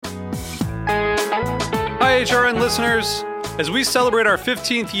HRN listeners. As we celebrate our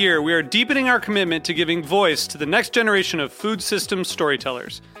 15th year, we are deepening our commitment to giving voice to the next generation of food systems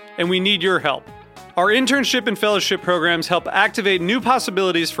storytellers, and we need your help. Our internship and fellowship programs help activate new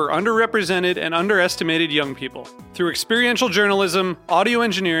possibilities for underrepresented and underestimated young people through experiential journalism, audio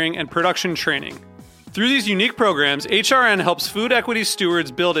engineering, and production training. Through these unique programs, HRN helps food equity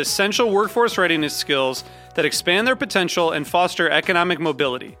stewards build essential workforce readiness skills that expand their potential and foster economic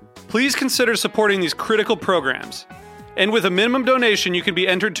mobility. Please consider supporting these critical programs. And with a minimum donation, you can be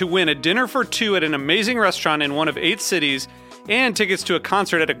entered to win a dinner for two at an amazing restaurant in one of 8 cities and tickets to a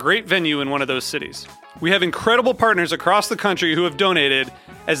concert at a great venue in one of those cities. We have incredible partners across the country who have donated,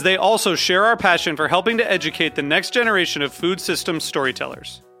 as they also share our passion for helping to educate the next generation of food systems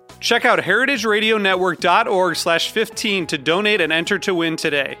storytellers. Check out heritageradionetwork.org/15 to donate and enter to win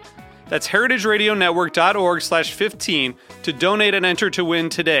today. That's heritageradionetwork.org/15 to donate and enter to win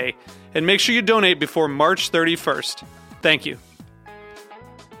today. And make sure you donate before March 31st. Thank you.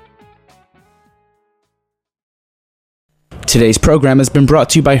 Today's program has been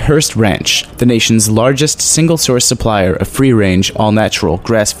brought to you by Hearst Ranch, the nation's largest single-source supplier of free-range, all-natural,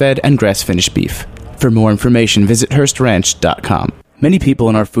 grass-fed, and grass-finished beef. For more information, visit HearstRanch.com. Many people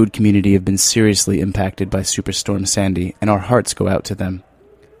in our food community have been seriously impacted by Superstorm Sandy, and our hearts go out to them.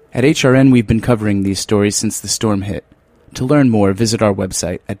 At HRN, we've been covering these stories since the storm hit. To learn more, visit our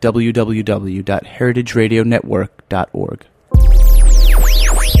website at www.heritageradionetwork.org.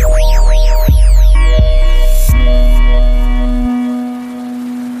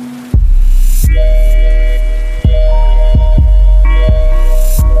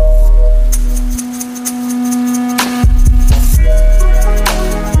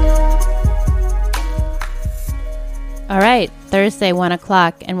 All right, Thursday, 1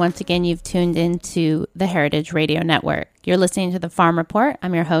 o'clock, and once again, you've tuned into the Heritage Radio Network. You're listening to the Farm Report.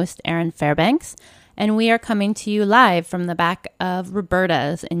 I'm your host, Erin Fairbanks, and we are coming to you live from the back of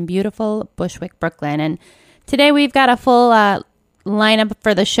Roberta's in beautiful Bushwick, Brooklyn. And today we've got a full lineup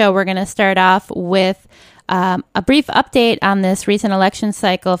for the show. We're going to start off with a brief update on this recent election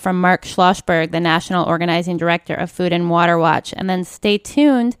cycle from Mark Schlossberg, the National Organizing Director of Food and Water Watch. And then stay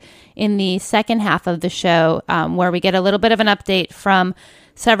tuned in the second half of the show where we get a little bit of an update from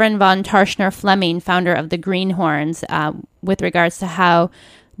Severine von Tscharner Fleming, founder of the Greenhorns, with regards to how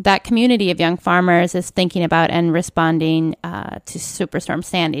that community of young farmers is thinking about and responding to Superstorm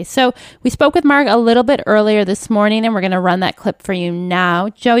Sandy. So we spoke with Mark a little bit earlier this morning, and we're going to run that clip for you now.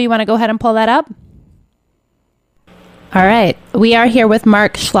 Joe, you want to go ahead and pull that up? All right. We are here with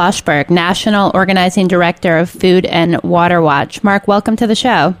Mark Schlossberg, National Organizing Director of Food and Water Watch. Mark, welcome to the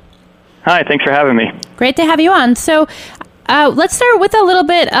show. Hi, thanks for having me. Great to have you on. So let's start with a little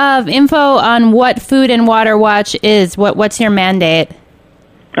bit of info on what Food and Water Watch is. What's your mandate?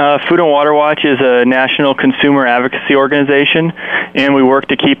 Food and Water Watch is a national consumer advocacy organization, and we work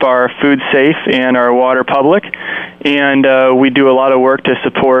to keep our food safe and our water public. And we do a lot of work to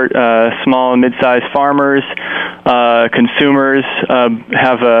support small and mid-sized farmers. Consumers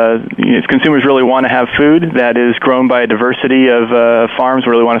consumers really want to have food that is grown by a diversity of farms.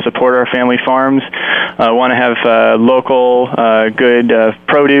 We really want to support our family farms. Want to have local, good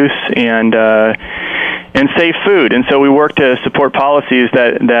produce and safe food. And so we work to support policies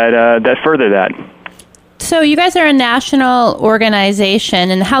that further that. So you guys are a national organization,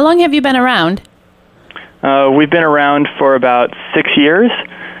 and how long have you been around? We've been around for about 7 years,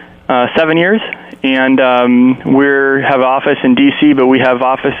 and we have an office in D.C., but we have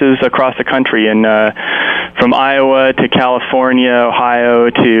offices across the country, and from Iowa to California, Ohio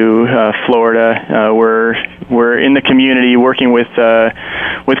to Florida. We're in the community working with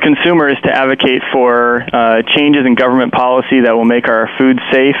consumers to advocate for changes in government policy that will make our food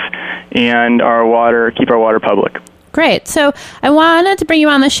safe and keep our water public. Great. So I wanted to bring you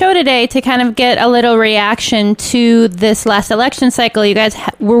on the show today to kind of get a little reaction to this last election cycle. You guys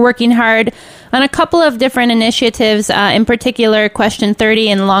were working hard on a couple of different initiatives, in particular Question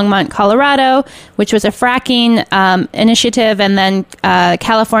 30 in Longmont, Colorado, which was a fracking initiative, and then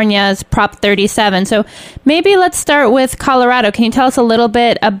California's Prop 37. So maybe let's start with Colorado. Can you tell us a little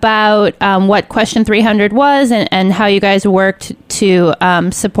bit about what Question 300 was and how you guys worked to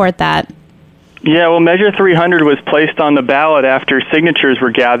support that? Yeah, well, Measure 300 was placed on the ballot after signatures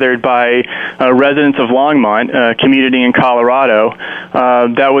were gathered by residents of Longmont, a community in Colorado,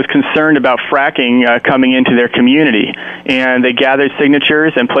 that was concerned about fracking coming into their community. And they gathered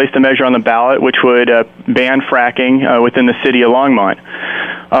signatures and placed a measure on the ballot which would ban fracking within the city of Longmont.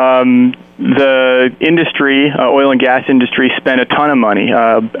 The industry, oil and gas industry, spent a ton of money,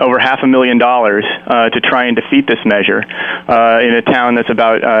 over $500,000, to try and defeat this measure in a town that's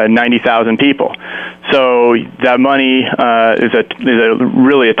about 90,000 people. So that money is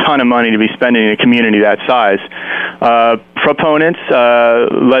really a ton of money to be spending in a community that size. Proponents,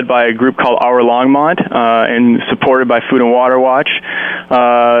 led by a group called Our Longmont and supported by Food and Water Watch,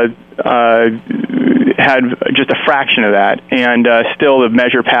 had just a fraction of that, and still the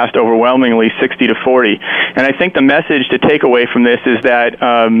measure passed overwhelmingly 60-40. And I think the message to take away from this is that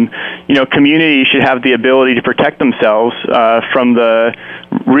communities should have the ability to protect themselves from the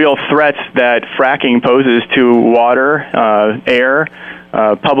real threats that fracking poses to water, air,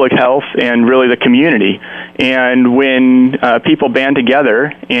 public health, and really the community. And when people band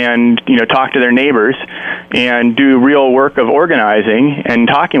together and talk to their neighbors and do real work of organizing and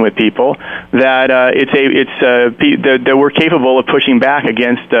talking with people, that that we're capable of pushing back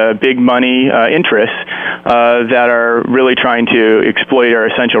against big money interests that are really trying to exploit our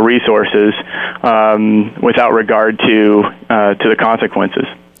essential resources without regard to the consequences.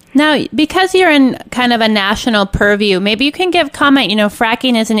 Now, because you're in kind of a national purview, maybe you can give comment.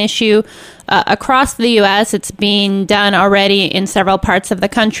 Fracking is an issue across the U.S. It's being done already in several parts of the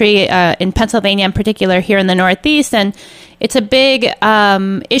country, in Pennsylvania in particular, here in the Northeast. And it's a big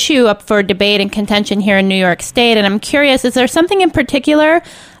issue up for debate and contention here in New York State. And I'm curious, is there something in particular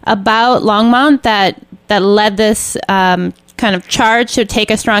about Longmont that led this kind of charge to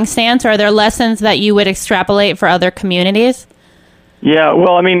take a strong stance? Or are there lessons that you would extrapolate for other communities? Yeah,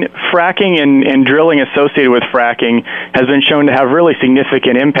 well, fracking and drilling associated with fracking has been shown to have really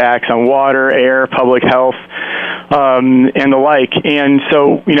significant impacts on water, air, public health, and the like. And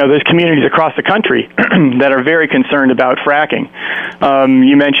so, there's communities across the country that are very concerned about fracking.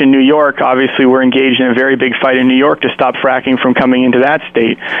 You mentioned New York. Obviously, we're engaged in a very big fight in New York to stop fracking from coming into that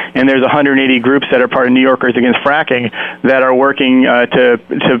state. And there's 180 groups that are part of New Yorkers Against Fracking that are working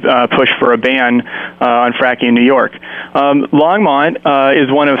to push for a ban on fracking in New York. Longmont is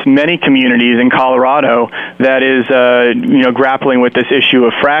one of many communities in Colorado that is, grappling with this issue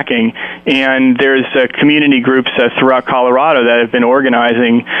of fracking, and there's community groups throughout Colorado that have been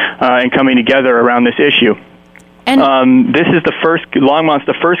organizing and coming together around this issue. And this is Longmont's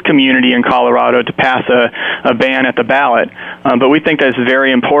the first community in Colorado to pass a ban at the ballot. But we think that's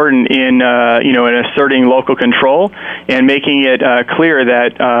very important in asserting local control and making it clear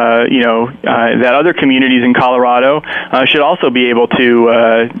that that other communities in Colorado should also be able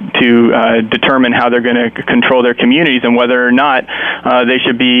to determine how they're going to control their communities and whether or not they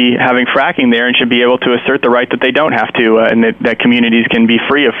should be having fracking there and should be able to assert the right that they don't have to, and that communities can be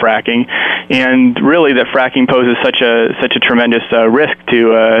free of fracking, and really that fracking poses such a tremendous risk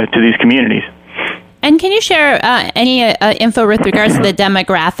to these communities. And can you share any info with regards to the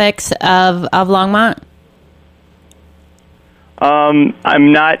demographics of Longmont?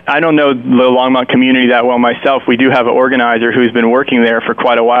 I don't know the Longmont community that well myself. We do have an organizer who's been working there for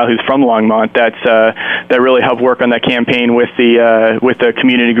quite a while, who's from Longmont. That really helped work on that campaign with the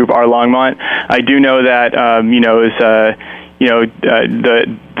community group Our Longmont. I do know that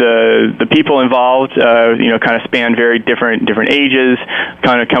the people involved, kind of span very different ages,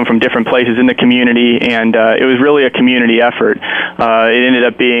 kind of come from different places in the community, and it was really a community effort. It ended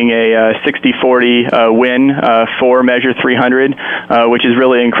up being a 60-40 win for Measure 300, which is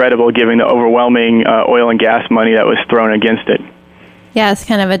really incredible given the overwhelming oil and gas money that was thrown against it. Yeah, it's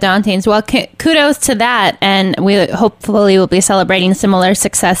kind of a daunting. Well, kudos to that, and we hopefully will be celebrating similar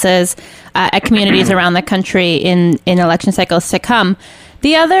successes at communities around the country in election cycles to come.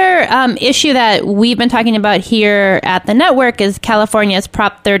 The other issue that we've been talking about here at the network is California's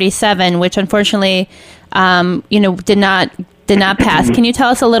Prop 37, which unfortunately, did not pass. Can you tell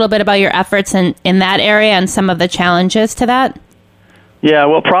us a little bit about your efforts in that area and some of the challenges to that? Yeah,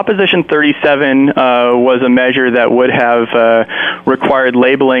 well, Proposition 37 was a measure that would have required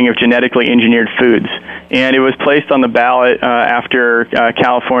labeling of genetically engineered foods. And it was placed on the ballot after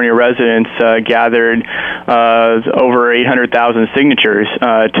California residents gathered over 800,000 signatures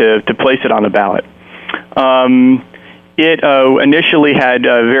to place it on the ballot. It initially had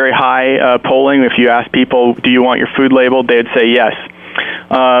very high polling. If you asked people, do you want your food labeled, they'd say yes.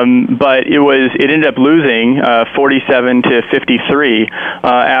 But it ended up losing 47 to 53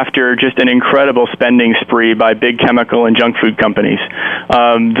 after just an incredible spending spree by big chemical and junk food companies.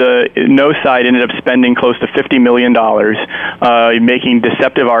 The no side ended up spending close to $50 million, making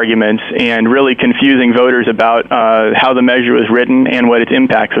deceptive arguments and really confusing voters about how the measure was written and what its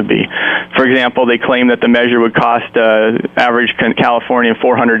impacts would be. For example, they claimed that the measure would cost average Californian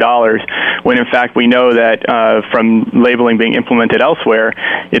 $400, when in fact we know that from labeling being implemented elsewhere,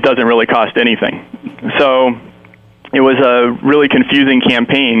 it doesn't really cost anything. So it was a really confusing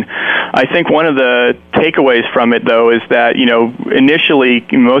campaign. I think one of the takeaways from it, though, is that, initially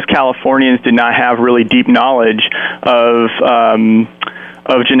most Californians did not have really deep knowledge of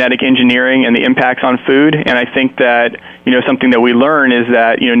genetic engineering and the impacts on food. And I think that, something that we learn is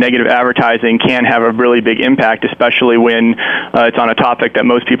that, negative advertising can have a really big impact, especially when it's on a topic that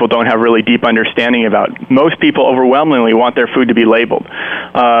most people don't have really deep understanding about. Most people overwhelmingly want their food to be labeled.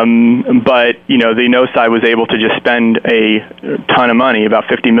 But, the No side was able to just spend a ton of money, about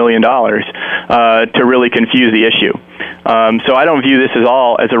 $50 million, to really confuse the issue. So I don't view this at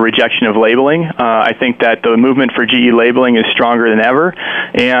all as a rejection of labeling. I think that the movement for GE labeling is stronger than ever,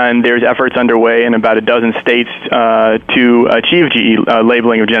 and there's efforts underway in about a dozen states to achieve GE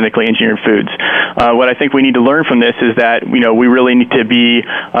labeling of genetically engineered foods. What I think we need to learn from this is that we really need to be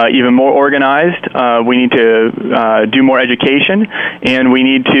even more organized. We need to do more education, and we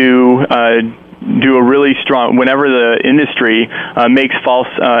need to do a really strong, whenever the industry makes false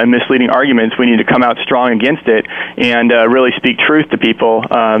and misleading arguments, we need to come out strong against it and really speak truth to people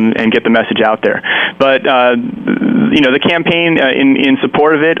and get the message out there. But, the campaign in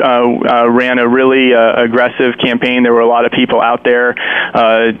support of it ran a really aggressive campaign. There were a lot of people out there,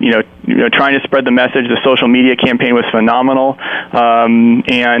 trying to spread the message. The social media campaign was phenomenal. And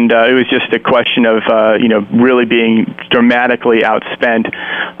it was just a question of, really being dramatically outspent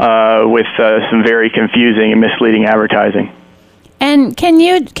with some very confusing and misleading advertising. And can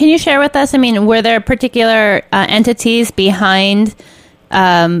you share with us? I mean, were there particular entities behind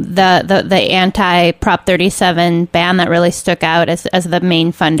the anti-Prop 37 ban that really stuck out as the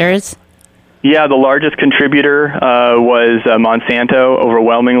main funders? Yeah, the largest contributor was Monsanto,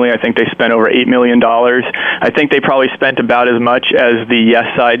 overwhelmingly. I think they spent over $8 million. I think they probably spent about as much as the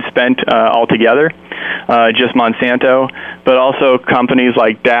Yes side spent altogether, just Monsanto. But also companies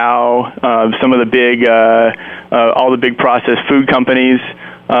like Dow, some of the big, all the big processed food companies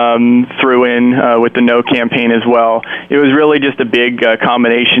threw in with the No campaign as well. It was really just a big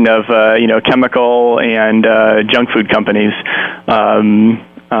combination of, chemical and junk food companies.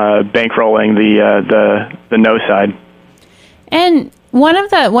 Bankrolling the No side. And one of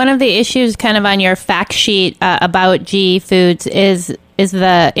the issues kind of on your fact sheet about GE Foods is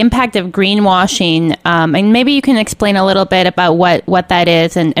the impact of greenwashing. And maybe you can explain a little bit about what that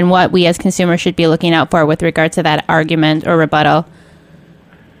is and what we as consumers should be looking out for with regard to that argument or rebuttal.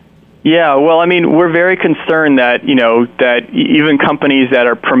 Yeah, well, I mean, we're very concerned that, that even companies that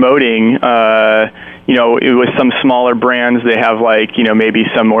are promoting, with some smaller brands, they have maybe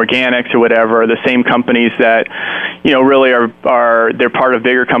some organics or whatever, the same companies that, really they're part of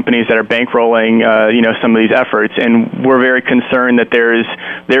bigger companies that are bankrolling, some of these efforts. And we're very concerned that there is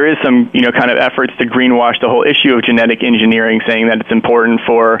some, kind of efforts to greenwash the whole issue of genetic engineering, saying that it's important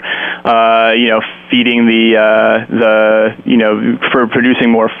for, feeding for producing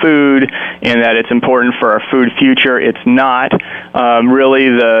more food, and that it's important for our food future. It's not. Really,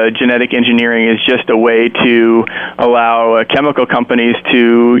 the genetic engineering is just a way to allow chemical companies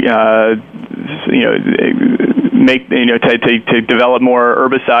to to develop more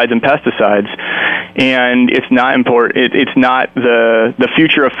herbicides and pesticides, and it's not important. It's not the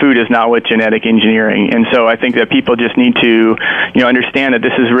future of food is not with genetic engineering, and so I think that people just need to understand that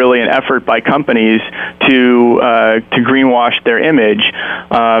this is really an effort by companies to greenwash their image,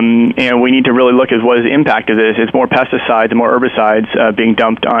 and we need to really look at what is the impact of this. It's more pesticides and more herbicides being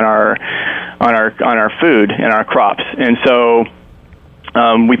dumped on our food and our crops, and so.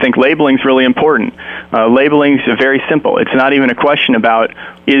 We think labeling is really important. Labeling is very simple. It's not even a question about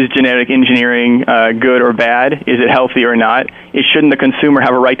is genetic engineering good or bad? Is it healthy or not? Shouldn't the consumer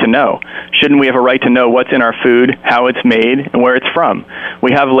have a right to know? Shouldn't we have a right to know what's in our food, how it's made, and where it's from?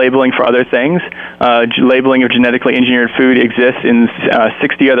 We have labeling for other things. Labeling of genetically engineered food exists in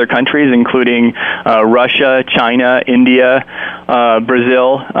 60 other countries, including Russia, China, India,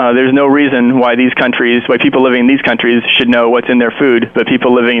 Brazil. There's no reason why people living in these countries should know what's in their food, but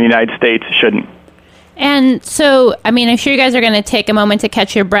people living in the United States shouldn't. And so, I mean, I'm sure you guys are going to take a moment to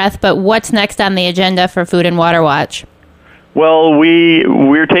catch your breath, but what's next on the agenda for Food and Water Watch? Well,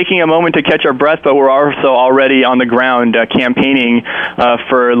 we're taking a moment to catch our breath, but we're also already on the ground campaigning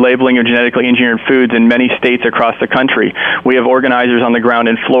for labeling of genetically engineered foods in many states across the country. We have organizers on the ground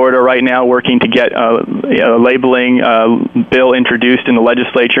in Florida right now working to get a labeling bill introduced in the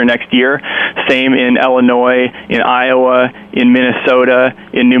legislature next year. Same in Illinois, in Iowa, in Minnesota,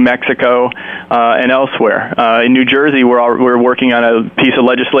 in New Mexico, and elsewhere. In New Jersey, we're working on a piece of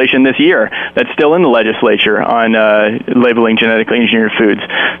legislation this year that's still in the legislature on labeling genetically engineered foods.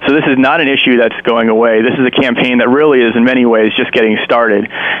 So this is not an issue that's going away. This is a campaign that really is in many ways just getting started.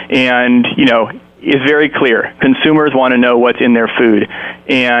 And, is very clear. Consumers want to know what's in their food.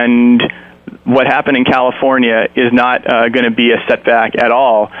 And what happened in California is not going to be a setback at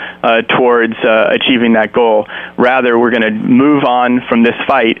all towards achieving that goal. Rather, we're going to move on from this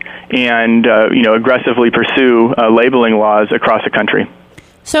fight and aggressively pursue labeling laws across the country.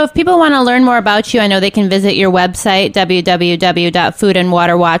 So if people want to learn more about you, I know they can visit your website,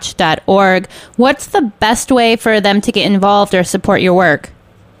 www.foodandwaterwatch.org. What's the best way for them to get involved or support your work?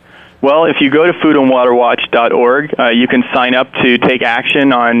 Well, if you go to foodandwaterwatch.org, you can sign up to take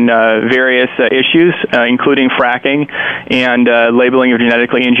action on various issues, including fracking and labeling of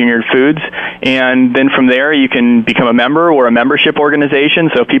genetically engineered foods. And then from there, you can become a member or a membership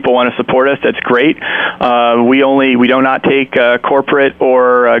organization. So if people want to support us, that's great. We do not take corporate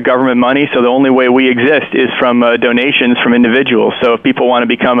or government money, so the only way we exist is from donations from individuals. So if people want to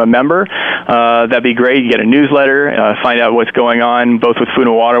become a member, that'd be great. You get a newsletter, find out what's going on, both with Food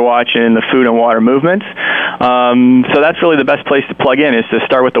and Water Watch and the food and water movements. So that's really the best place to plug in, is to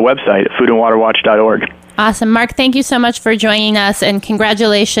start with the website at foodandwaterwatch.org. Awesome. Mark, thank you so much for joining us, and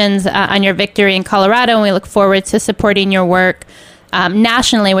congratulations on your victory in Colorado, and we look forward to supporting your work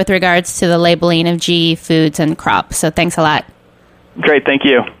nationally with regards to the labeling of GE foods and crops. So thanks a lot. Great. Thank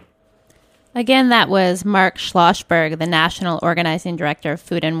you. Again, that was Mark Schlossberg, the National Organizing Director of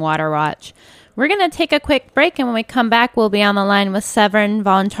Food and Water Watch. We're going to take a quick break, and when we come back, we'll be on the line with Severine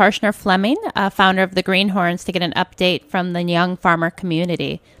von Tscharner Fleming, founder of the Greenhorns, to get an update from the young farmer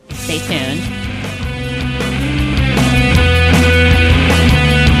community. Stay tuned.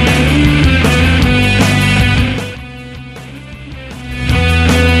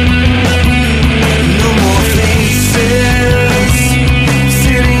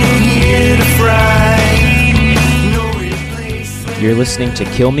 You're listening to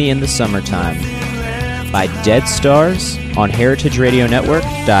Kill Me in the Summertime by Dead Stars on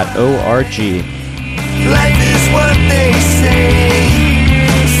heritageradionetwork.org. Life is what they say,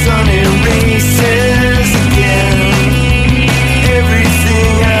 sun erases again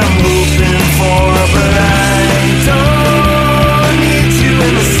everything I'm hoping for, but I don't need you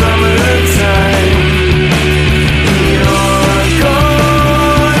in the summertime. You're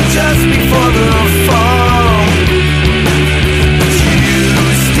gone just before the fall.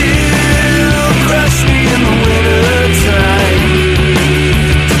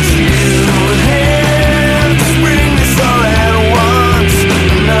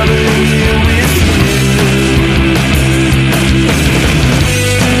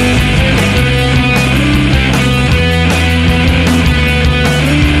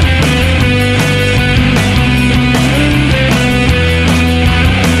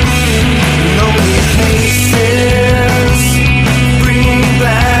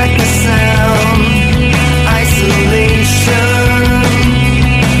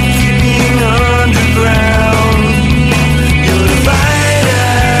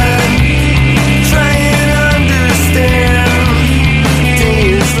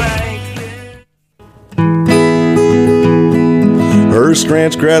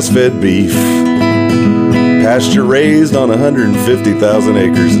 Ranch grass-fed beef, pasture raised on 150,000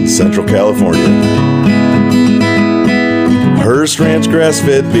 acres in Central California. Hearst Ranch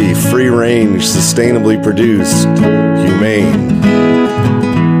grass-fed beef, free range, sustainably produced, humane.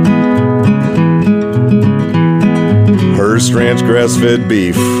 Hearst Ranch grass-fed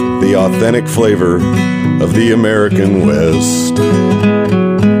beef, the authentic flavor of the American West.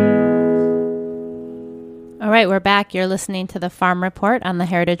 All right, we're back. You're listening to the Farm Report on the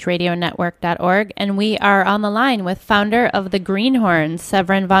heritageradionetwork.org, and we are on the line with founder of the Greenhorns,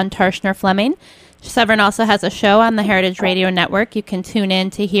 Severine von Tscharner Fleming. Severine also has a show on the Heritage Radio Network. You can tune in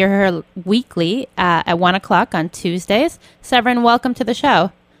to hear her weekly at 1 o'clock on Tuesdays. Severine, welcome to the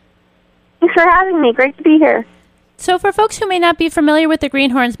show. Thanks for having me. Great to be here. So for folks who may not be familiar with the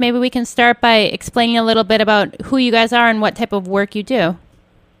Greenhorns, maybe we can start by explaining a little bit about who you guys are and what type of work you do.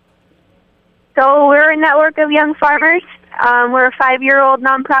 So we're a network of young farmers. We're a 5-year-old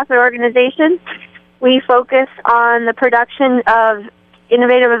nonprofit organization. We focus on the production of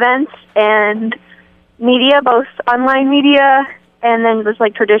innovative events and media, both online media and then just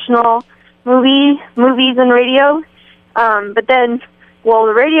like traditional movies and radio. But then,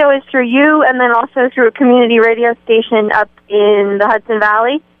 the radio is through you, and then also through a community radio station up in the Hudson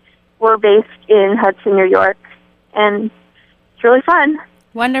Valley. We're based in Hudson, New York, and it's really fun.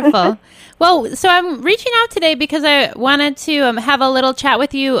 Wonderful. Well, so I'm reaching out today because I wanted to have a little chat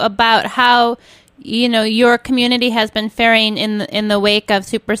with you about how your community has been faring in the wake of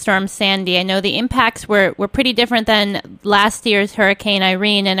Superstorm Sandy. I know the impacts were pretty different than last year's Hurricane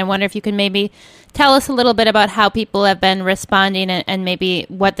Irene, and I wonder if you could maybe tell us a little bit about how people have been responding and maybe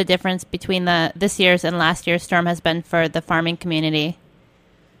what the difference between this year's and last year's storm has been for the farming community.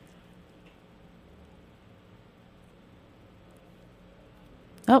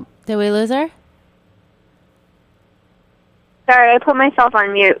 Oh, did we lose her? Sorry, I put myself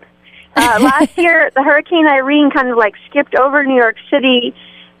on mute. Last year, the Hurricane Irene kind of skipped over New York City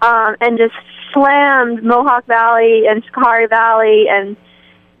and just slammed Mohawk Valley and Schoharie Valley, and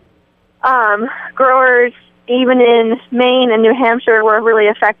growers even in Maine and New Hampshire were really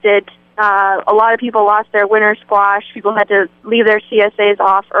affected. A lot of people lost their winter squash. People had to leave their CSAs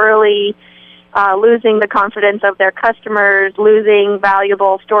off early, losing the confidence of their customers, losing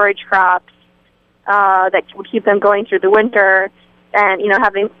valuable storage crops that would keep them going through the winter, and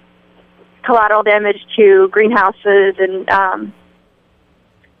having collateral damage to greenhouses and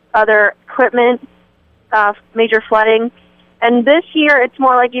other equipment, major flooding. And this year, it's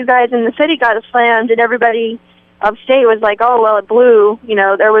more like you guys in the city got slammed, and everybody upstate was like, oh, well, it blew.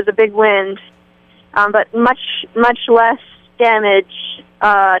 There was a big wind. But much less damage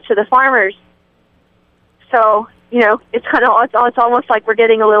to the farmers. So, it's it's almost like we're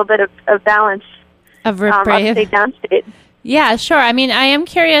getting a little bit of balance of reprieve. Upstate, downstate. Yeah, sure. I mean, I am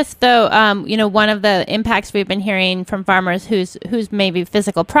curious, though, one of the impacts we've been hearing from farmers whose maybe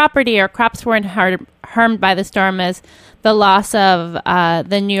physical property or crops weren't harmed by the storm is the loss of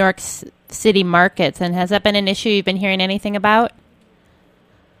the New York City markets. And has that been an issue you've been hearing anything about?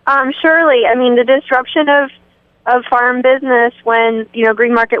 Surely. I mean, the disruption of farm business when,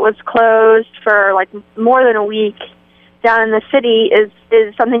 Green Market was closed for more than a week down in the city is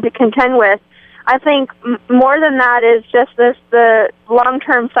something to contend with. I think more than that is just the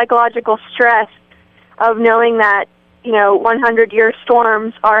long-term psychological stress of knowing that 100-year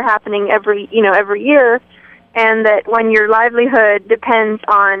storms are happening every year, and that when your livelihood depends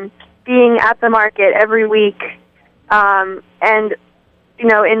on being at the market every week, and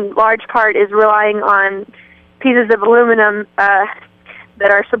in large part is relying on pieces of aluminum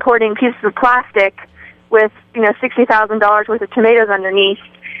that are supporting pieces of plastic with $60,000 worth of tomatoes underneath.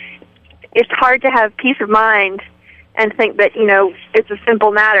 It's hard to have peace of mind and think that, it's a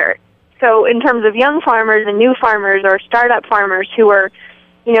simple matter. So in terms of young farmers and new farmers or startup farmers who are,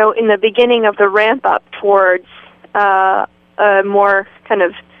 in the beginning of the ramp up towards a more kind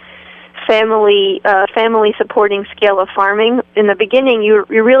of family supporting scale of farming, in the beginning you're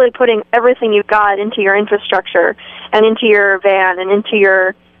really putting everything you've got into your infrastructure and into your van and into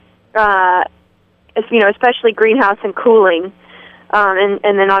your, especially greenhouse and cooling. And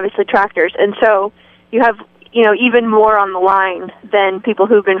then obviously tractors. And so you have, even more on the line than people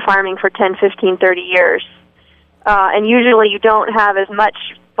who've been farming for 10, 15, 30 years. And usually you don't have as much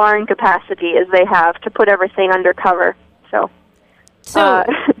barn capacity as they have to put everything under cover. So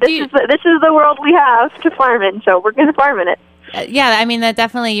this is the world we have to farm in, so we're going to farm in it. Yeah, I mean, that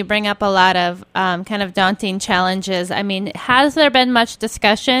definitely, you bring up a lot of kind of daunting challenges. I mean, has there been much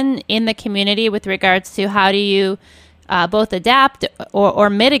discussion in the community with regards to how do you both adapt or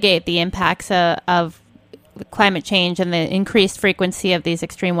mitigate the impacts of climate change and the increased frequency of these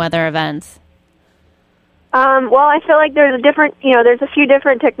extreme weather events? Well, I feel like there's a few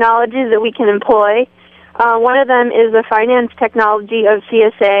different technologies that we can employ. One of them is the finance technology of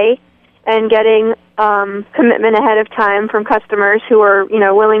CSA and getting commitment ahead of time from customers who are,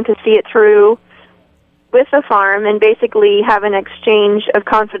 willing to see it through with the farm and basically have an exchange of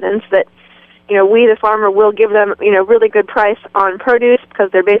confidence that we, the farmer, will give them, really good price on produce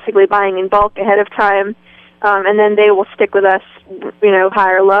because they're basically buying in bulk ahead of time, and then they will stick with us,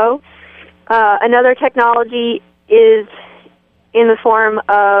 high or low. Another technology is in the form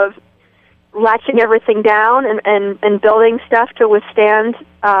of latching everything down and building stuff to withstand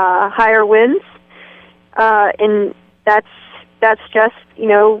higher winds, and that's just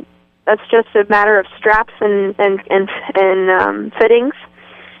a matter of straps and fittings.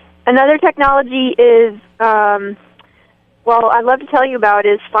 Another technology is, I'd love to tell you about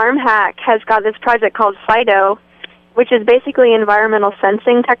is FarmHack has got this project called FIDO, which is basically environmental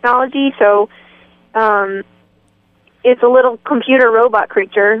sensing technology. So it's a little computer robot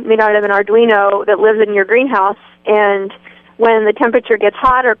creature made out of an Arduino that lives in your greenhouse, and when the temperature gets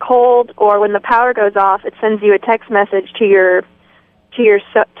hot or cold or when the power goes off, it sends you a text message to your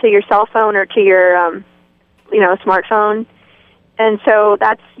cell phone or to your smartphone. And so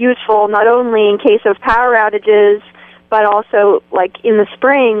that's useful not only in case of power outages, but also in the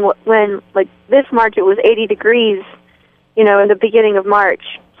spring when this March it was 80 degrees, in the beginning of March.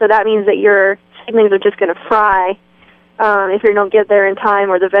 So that means that your seedlings are just going to fry if you don't get there in time,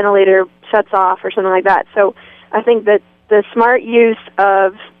 or the ventilator shuts off or something like that. So I think that the smart use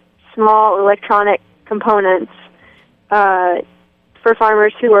of small electronic components for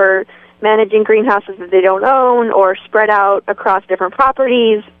farmers who are managing greenhouses that they don't own, or spread out across different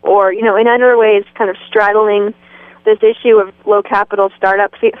properties, or, in other ways kind of straddling this issue of low capital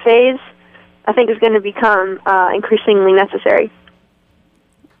startup phase, I think is going to become increasingly necessary.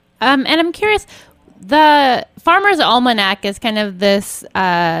 And I'm curious, the Farmer's Almanac is kind of this,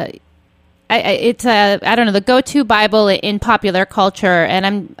 it's the go-to Bible in popular culture,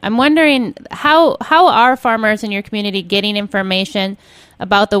 and I'm wondering how are farmers in your community getting information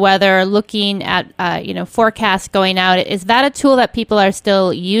about the weather, looking at forecasts going out? Is that a tool that people are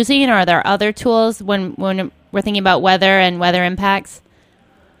still using, or are there other tools when we're thinking about weather and weather impacts?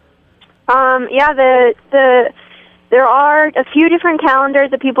 There are a few different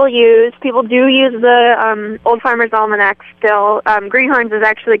calendars that people use. People do use the Old Farmer's Almanac still. Greenhorns is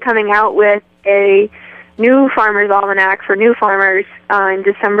actually coming out with a new Farmer's Almanac for new farmers in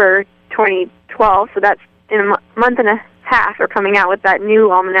December 2012. So that's in a month and a half. They're coming out with that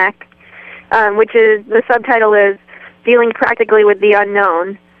new almanac, which is, the subtitle is Dealing Practically with the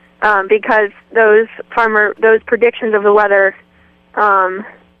Unknown, because those predictions of the weather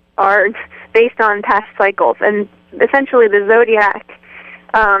are based on past cycles, and essentially the zodiac,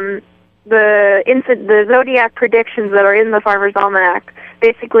 the zodiac predictions that are in the Farmer's Almanac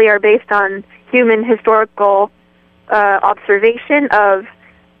basically are based on human historical observation of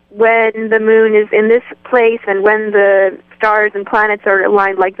when the moon is in this place and when the stars and planets are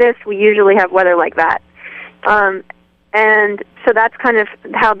aligned like this. We usually have weather like that, and so that's kind of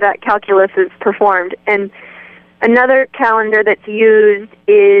how that calculus is performed. And another calendar that's used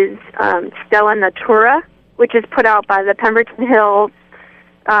is Stella Natura, which is put out by the Pemberton Hills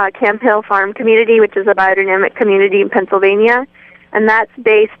Camp Hill Farm Community, which is a biodynamic community in Pennsylvania. And that's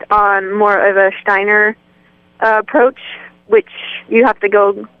based on more of a Tscharner approach, which you have to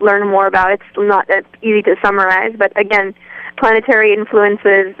go learn more about. It's not that easy to summarize, but again, planetary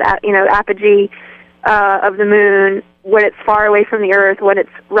influences, apogee of the moon, when it's far away from the Earth, when it's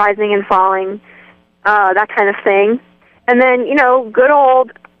rising and falling, that kind of thing. And then, good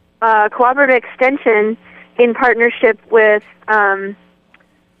old cooperative extension in partnership with, not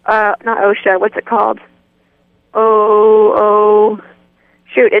OSHA, what's it called?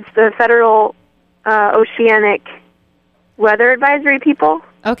 It's the Federal Oceanic Weather Advisory people.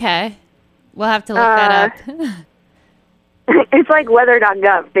 Okay. We'll have to look that up. It's like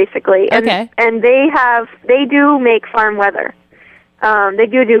weather.gov, basically. And, okay. And they do make farm weather. They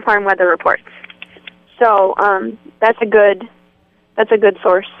do farm weather reports. So that's a good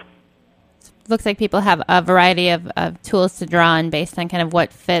source. Looks like people have a variety of tools to draw on based on kind of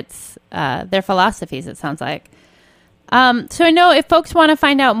what fits their philosophies, it sounds like. So I know if folks want to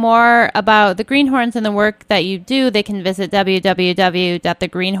find out more about the Greenhorns and the work that you do, they can visit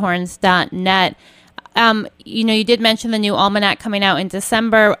www.thegreenhorns.net. You did mention the new almanac coming out in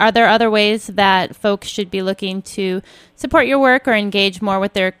December. Are there other ways that folks should be looking to support your work or engage more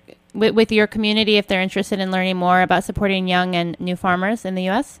with your community if they're interested in learning more about supporting young and new farmers in the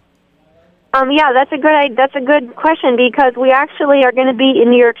U.S.? That's a good question, because we actually are going to be in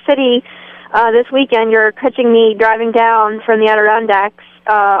New York City this weekend. You're catching me driving down from the Adirondacks.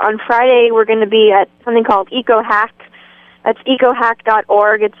 On Friday, we're going to be at something called EcoHack. That's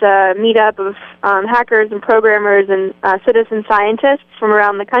ecohack.org. It's a meetup of hackers and programmers and citizen scientists from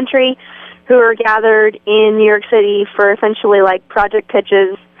around the country who are gathered in New York City for essentially like project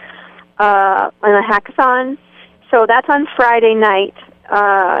pitches and a hackathon. So that's on Friday night.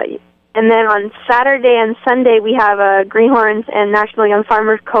 And then on Saturday and Sunday, we have a Greenhorns and National Young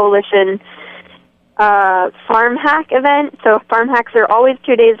Farmers Coalition farm hack event. So farm hacks are always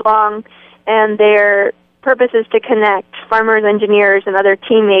 2 days long, and their purpose is to connect farmers, engineers, and other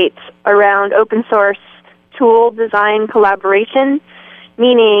teammates around open source tool design collaboration,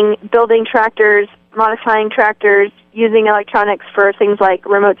 meaning building tractors, modifying tractors, using electronics for things like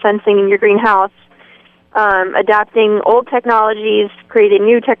remote sensing in your greenhouse, adapting old technologies, creating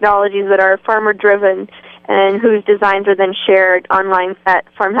new technologies that are farmer-driven and whose designs are then shared online at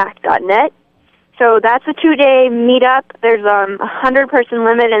farmhack.net. So that's a 2-day meetup. There's a 100-person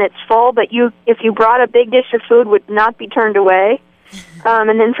limit, and it's full, but if you brought a big dish of food, would not be turned away. And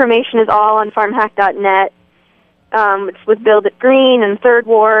the information is all on farmhack.net. It's with Build It Green and Third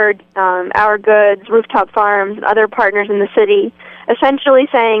Ward, Our Goods, Rooftop Farms, and other partners in the city, essentially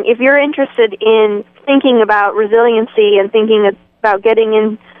saying if you're interested in thinking about resiliency and thinking about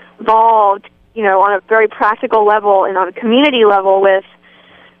getting involved, on a very practical level and on a community level with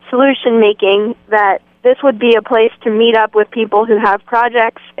solution making, that this would be a place to meet up with people who have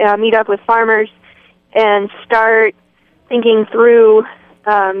projects, meet up with farmers, and start thinking through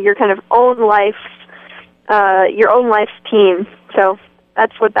your kind of own life's team. So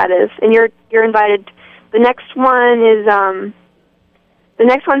that's what that is, and you're invited. The next one's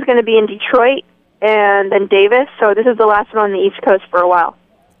going to be in Detroit and then Davis. So this is the last one on the East Coast for a while.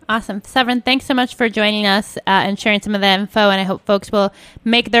 Awesome. Severine, thanks so much for joining us and sharing some of the info, and I hope folks will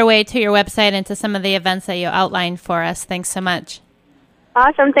make their way to your website and to some of the events that you outlined for us. Thanks so much.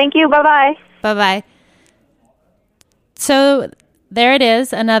 Awesome. Thank you. Bye-bye. Bye-bye. So there it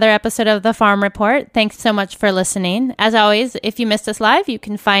is, another episode of The Farm Report. Thanks so much for listening. As always, if you missed us live, you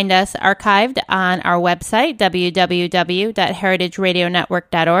can find us archived on our website,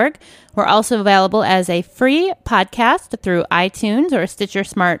 www.heritageradionetwork.org. We're also available as a free podcast through iTunes or Stitcher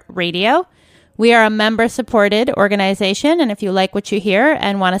Smart Radio. We are a member-supported organization, and if you like what you hear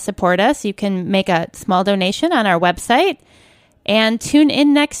and want to support us, you can make a small donation on our website. And tune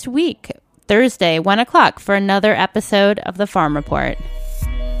in next week, Thursday, 1 o'clock, for another episode of The Farm Report.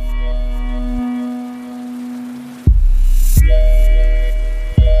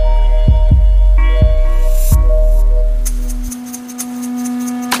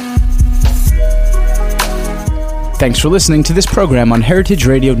 Thanks for listening to this program on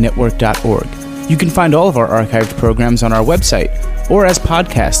heritageradionetwork.org. You can find all of our archived programs on our website or as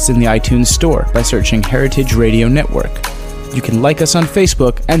podcasts in the iTunes Store by searching Heritage Radio Network. You can like us on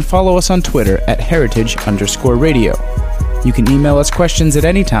Facebook and follow us on Twitter at @heritage_radio. You can email us questions at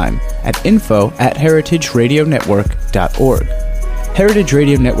any time at info@heritageradionetwork.org. Heritage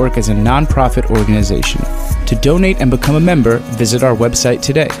Radio Network is a nonprofit organization. To donate and become a member, visit our website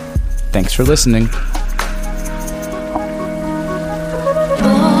today. Thanks for listening.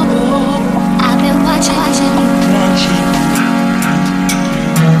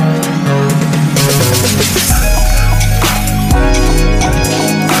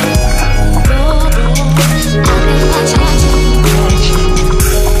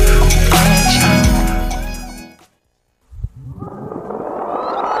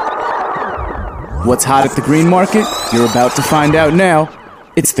 What's hot at the green market? You're about to find out now.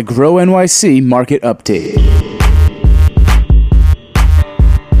 It's the Grow NYC Market Update.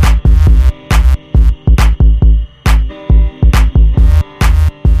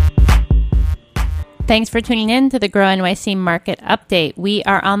 Thanks for tuning in to the Grow NYC Market Update. We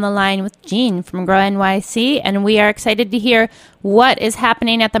are on the line with Jean from Grow NYC, and we are excited to hear what is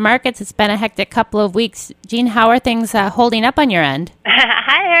happening at the markets. It's been a hectic couple of weeks. Jean, how are things holding up on your end?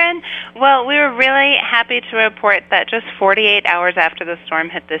 Hi, Erin. Well, we were really happy to report that just 48 hours after the storm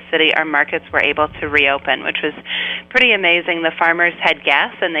hit the city, our markets were able to reopen, which was pretty amazing. The farmers had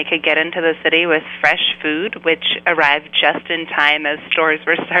gas, and they could get into the city with fresh food, which arrived just in time as stores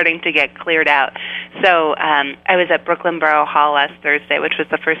were starting to get cleared out. So I was at Brooklyn Borough Hall last Thursday, which was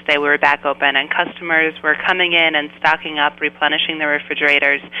the first day we were back open, and customers were coming in and stocking up, replenishing their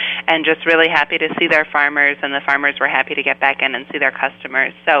refrigerators, and just really happy to see their farmers, and the farmers were happy to get back in and see their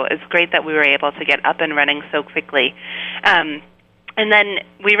customers. So it's great that we were able to get up and running so quickly. And then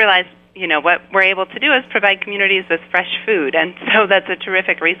we realized, what we're able to do is provide communities with fresh food, and so that's a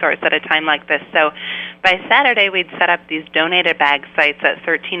terrific resource at a time like this. So by Saturday, we'd set up these donated bag sites at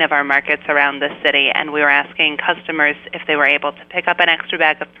 13 of our markets around the city, and we were asking customers if they were able to pick up an extra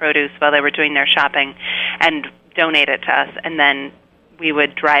bag of produce while they were doing their shopping and donate it to us, and then we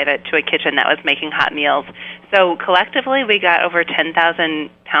would drive it to a kitchen that was making hot meals. So collectively, we got over 10,000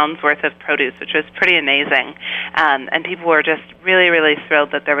 pounds worth of produce, which was pretty amazing. And people were just really, really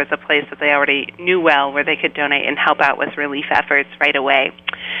thrilled that there was a place that they already knew well where they could donate and help out with relief efforts right away.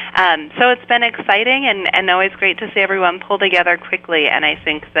 So it's been exciting and always great to see everyone pull together quickly, and I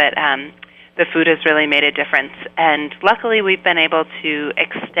think that the food has really made a difference. And luckily, we've been able to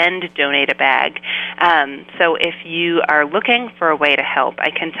extend Donate a Bag. So if you are looking for a way to help, I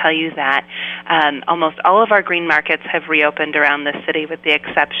can tell you that almost all of our green markets have reopened around the city, with the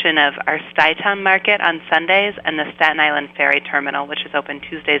exception of our Stuytown Market on Sundays and the Staten Island Ferry Terminal, which is open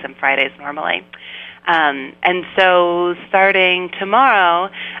Tuesdays and Fridays normally. And so starting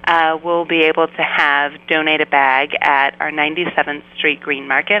tomorrow, we'll be able to have Donate a Bag at our 97th Street Green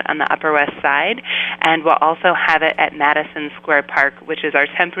Market on the Upper West Side, and we'll also have it at Madison Square Park, which is our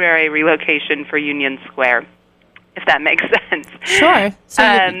temporary relocation for Union Square. if that makes sense. Sure. So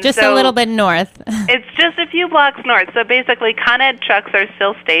you're just a little bit north. It's just a few blocks north. So basically, Con Ed trucks are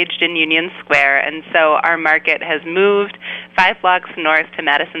still staged in Union Square, and so our market has moved 5 blocks north to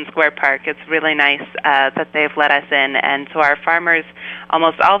Madison Square Park. It's really nice that they've let us in, and so our farmers,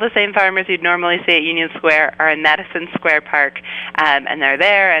 almost all the same farmers you'd normally see at Union Square, are in Madison Square Park, and they're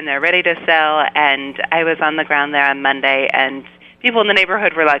there, and they're ready to sell, and I was on the ground there on Monday, and people in the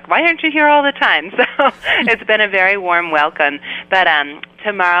neighborhood were like, why aren't you here all the time? So it's been a very warm welcome. But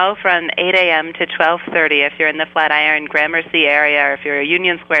tomorrow from 8 a.m. to 12:30, if you're in the Flatiron, Gramercy area, or if you're a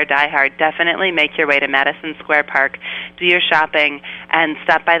Union Square diehard, definitely make your way to Madison Square Park, do your shopping, and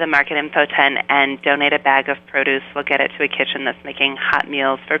stop by the Market Info tent and donate a bag of produce. We'll get it to a kitchen that's making hot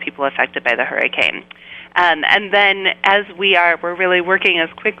meals for people affected by the hurricane. And then as we're really working as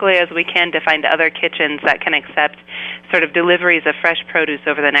quickly as we can to find other kitchens that can accept sort of deliveries of fresh produce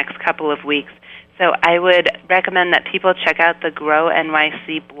over the next couple of weeks. So I would recommend that people check out the Grow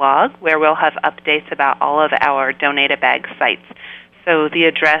NYC blog, where we'll have updates about all of our Donate-A-Bag sites. So the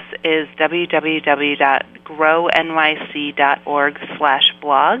address is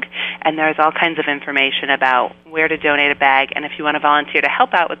www.grownyc.org/blog, and there's all kinds of information about where to donate a bag, and if you want to volunteer to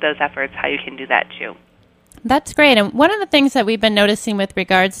help out with those efforts, how you can do that too. That's great. And one of the things that we've been noticing with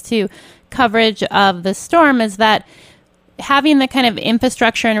regards to coverage of the storm is that having the kind of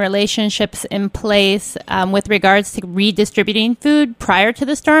infrastructure and relationships in place with regards to redistributing food prior to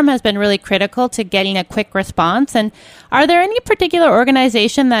the storm has been really critical to getting a quick response. And are there any particular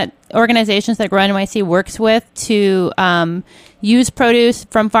organizations that Grow NYC works with to use produce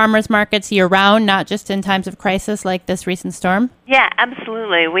from farmers markets year-round, not just in times of crisis like this recent storm? Yeah,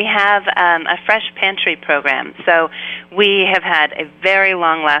 absolutely. We have a fresh pantry program. So we have had a very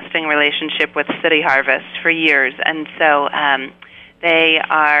long-lasting relationship with City Harvest for years, and so they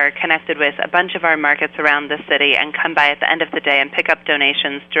are connected with a bunch of our markets around the city and come by at the end of the day and pick up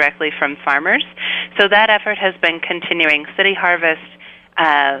donations directly from farmers. So that effort has been continuing. City Harvest,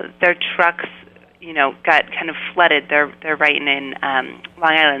 their trucks, got kind of flooded. They're right in Long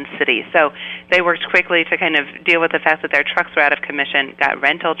Island City. So they worked quickly to kind of deal with the fact that their trucks were out of commission, got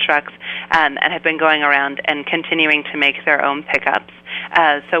rental trucks, and have been going around and continuing to make their own pickups.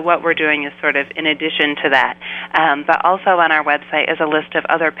 So what we're doing is sort of in addition to that. But also on our website is a list of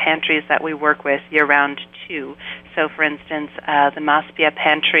other pantries that we work with year-round too. So, for instance, the Maspia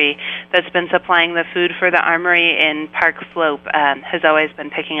Pantry that's been supplying the food for the Armory in Park Slope has always been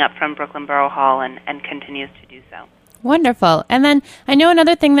picking up from Brooklyn Borough Hall and continues to do so. Wonderful. And then I know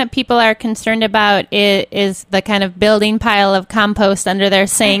another thing that people are concerned about is the kind of building pile of compost under their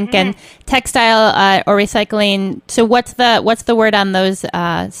sink and textile or recycling. So what's the word on those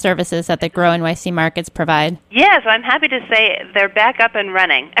services that the Grow NYC markets provide? Yeah, so I'm happy to say they're back up and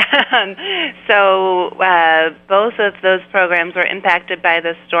running. So both of those programs were impacted by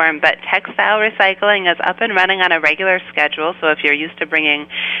the storm, but textile recycling is up and running on a regular schedule. So if you're used to bringing,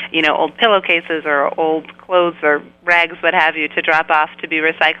 old pillowcases or old clothes or rags, what have you, to drop off to be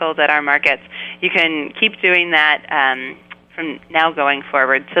recycled at our markets, you can keep doing that from now going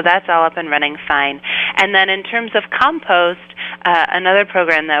forward. So that's all up and running fine. And then in terms of compost, another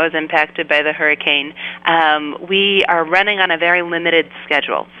program that was impacted by the hurricane, we are running on a very limited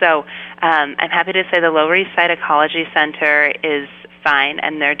schedule. So I'm happy to say the Lower East Side Ecology Center is fine,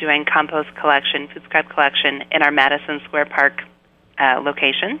 and they're doing compost collection, food scrap collection in our Madison Square Park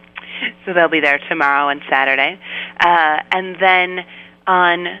location. So they'll be there tomorrow and Saturday. And then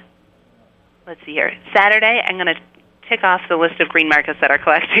on, Saturday, I'm going to tick off the list of green markets that are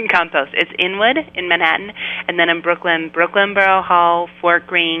collecting compost. It's Inwood in Manhattan, and then in Brooklyn Borough Hall, Fort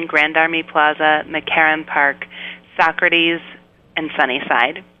Greene, Grand Army Plaza, McCarran Park, Socrates, and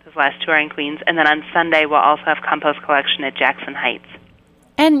Sunnyside. Those last two are in Queens. And then on Sunday, we'll also have compost collection at Jackson Heights.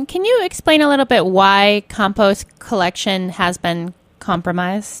 And can you explain a little bit why compost collection has been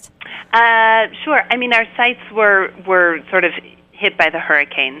compromised? Sure. I mean, our sites were sort of hit by the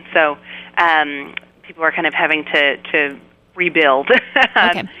hurricane, so people are kind of having to rebuild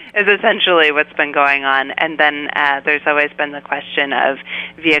is essentially what's been going on. And then there's always been the question of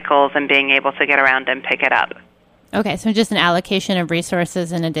vehicles and being able to get around and pick it up. Okay, so just an allocation of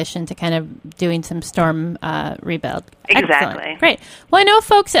resources in addition to kind of doing some storm rebuild. Exactly. Excellent. Great. Well, I know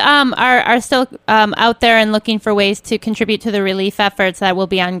folks are still out there and looking for ways to contribute to the relief efforts that will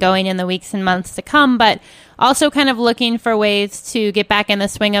be ongoing in the weeks and months to come, but also kind of looking for ways to get back in the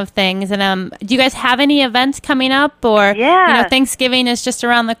swing of things. And do you guys have any events coming up? Or, Thanksgiving is just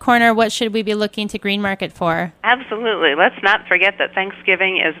around the corner. What should we be looking to Green Market for? Absolutely. Let's not forget that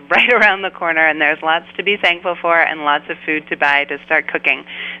Thanksgiving is right around the corner, and there's lots to be thankful for and lots of food to buy to start cooking.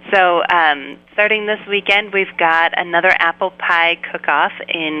 So Starting this weekend, we've got another apple pie cook-off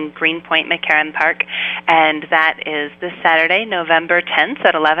in Greenpoint McCarran Park, and that is this Saturday, November 10th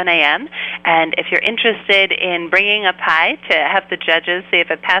at 11 a.m. And if you're interested in bringing a pie to have the judges see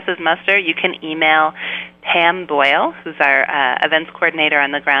if it passes muster, you can email Pam Boyle, who's our events coordinator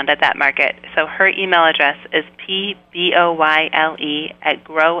on the ground at that market. So her email address is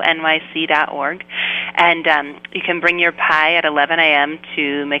pboyle@grownyc.org. And you can bring your pie at 11 a.m.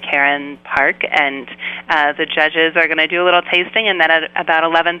 to McCarran Park, and the judges are going to do a little tasting, and then at about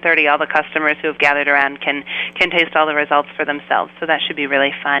 11:30, all the customers who have gathered around can taste all the results for themselves. So that should be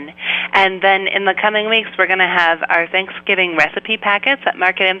really fun. And then in the coming weeks, we're going to have our Thanksgiving recipe packets at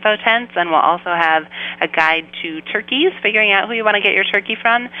Market Info Tents, and we'll also have a guide to turkeys, figuring out who you want to get your turkey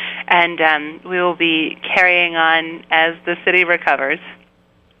from, and we will be carrying on as the city recovers.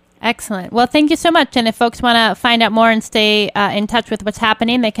 Excellent. Well, thank you so much. And if folks want to find out more and stay in touch with what's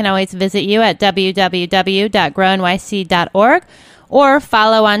happening, they can always visit you at www.grownyc.org or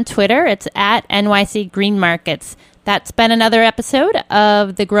follow on Twitter. It's at NYC Green Markets. That's been another episode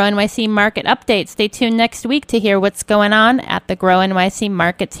of the Grow NYC Market Update. Stay tuned next week to hear what's going on at the Grow NYC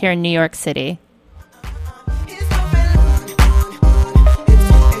Markets here in New York City.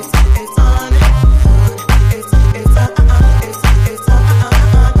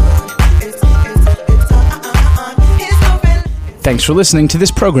 Thanks for listening to this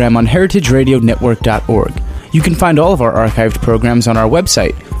program on heritageradionetwork.org. You can find all of our archived programs on our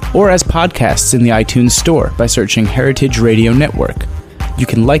website or as podcasts in the iTunes Store by searching Heritage Radio Network. You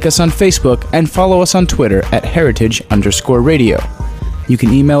can like us on Facebook and follow us on Twitter at @heritage_radio. You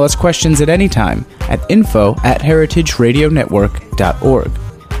can email us questions at any time at info@heritageradionetwork.org.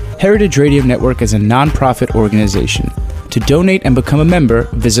 Heritage Radio Network is a non-profit organization. To donate and become a member,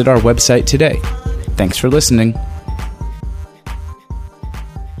 visit our website today. Thanks for listening.